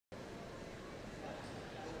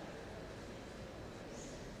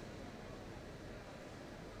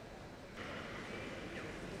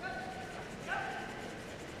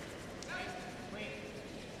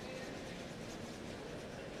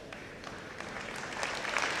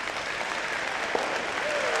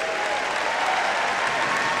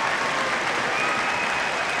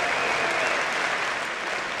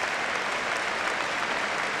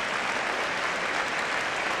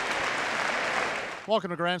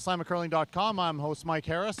Welcome to GrandSlamOfCurling.com. I'm host Mike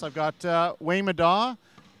Harris. I've got Wayne Middaugh.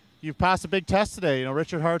 You've passed a big test today. You know,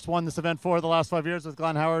 Richard Hart's won this event for the last 5 years with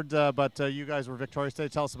Glenn Howard, but you guys were victorious today.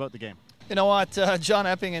 Tell us about the game. You know what, John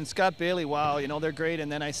Epping and Scott Bailey, wow, you know, they're great. And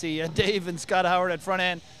then I see Dave and Scott Howard at front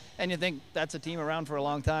end, and you think that's a team around for a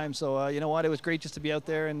long time. So, you know what, it was great just to be out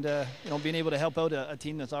there and, you know, being able to help out a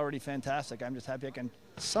team that's already fantastic. I'm just happy I can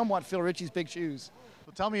somewhat fill Richie's big shoes.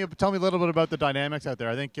 Well, tell me a little bit about the dynamics out there.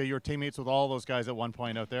 I think you were teammates with all those guys at one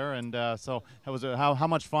point out there, and so how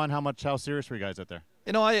much fun, how serious were you guys out there?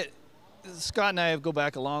 You know, Scott and I go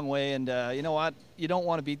back a long way, and you know what? You don't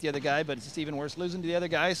want to beat the other guy, but it's just even worse losing to the other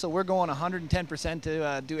guy. So we're going 110%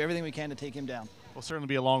 to do everything we can to take him down. Will certainly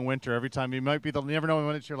be a long winter. Every time you never know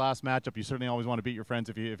when it's your last matchup. You certainly always want to beat your friends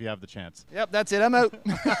if you have the chance. Yep, that's it. I'm out.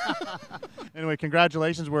 Anyway,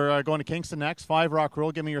 congratulations. We're going to Kingston next. 5 rock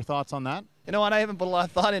rule. Give me your thoughts on that. You know what? I haven't put a lot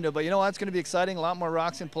of thought into it, but you know what? It's going to be exciting. A lot more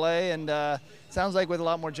rocks in play, and sounds like with a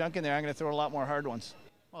lot more junk in there, I'm going to throw a lot more hard ones.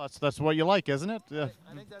 Well, that's what you like, isn't it?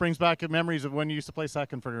 Brings back memories of when you used to play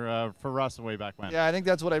second for Russ way back when. Yeah, I think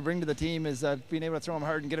that's what I bring to the team is being able to throw them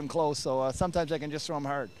hard and get them close. So sometimes I can just throw them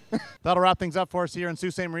hard. That'll wrap things up for us here in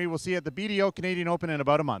Sault Ste. Marie. We'll see you at the BDO Canadian Open in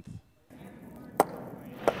about a month.